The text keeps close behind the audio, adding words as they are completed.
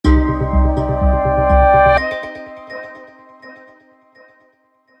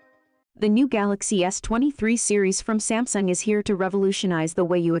The new Galaxy S23 series from Samsung is here to revolutionize the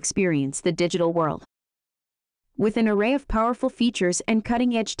way you experience the digital world. With an array of powerful features and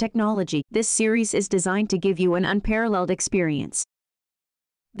cutting-edge technology, this series is designed to give you an unparalleled experience.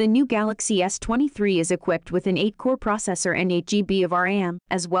 The new Galaxy S23 is equipped with an 8-core processor and 8 GB of RAM,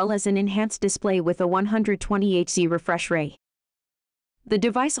 as well as an enhanced display with a 120Hz refresh rate. The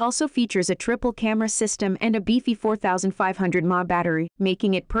device also features a triple camera system and a beefy 4500 mAh battery,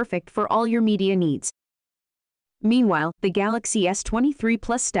 making it perfect for all your media needs. Meanwhile, the Galaxy S23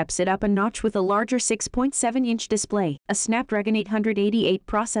 Plus steps it up a notch with a larger 6.7-inch display, a Snapdragon 888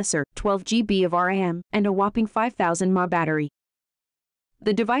 processor, 12 GB of RAM, and a whopping 5000 mAh battery.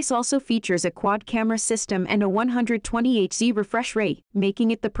 The device also features a quad-camera system and a 120Hz refresh rate, making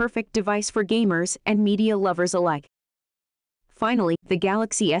it the perfect device for gamers and media lovers alike. Finally, the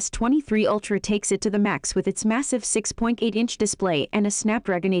Galaxy S23 Ultra takes it to the max with its massive 6.8-inch display and a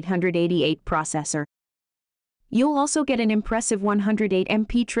Snapdragon 888 processor. You'll also get an impressive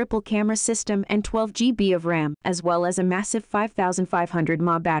 108MP triple camera system and 12 GB of RAM, as well as a massive 5500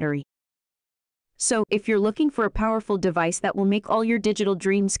 mAh battery. So, if you're looking for a powerful device that will make all your digital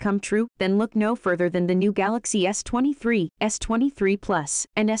dreams come true, then look no further than the new Galaxy S23, S23 Plus,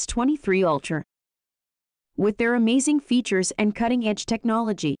 and S23 Ultra. With their amazing features and cutting-edge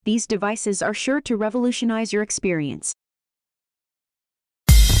technology, these devices are sure to revolutionize your experience.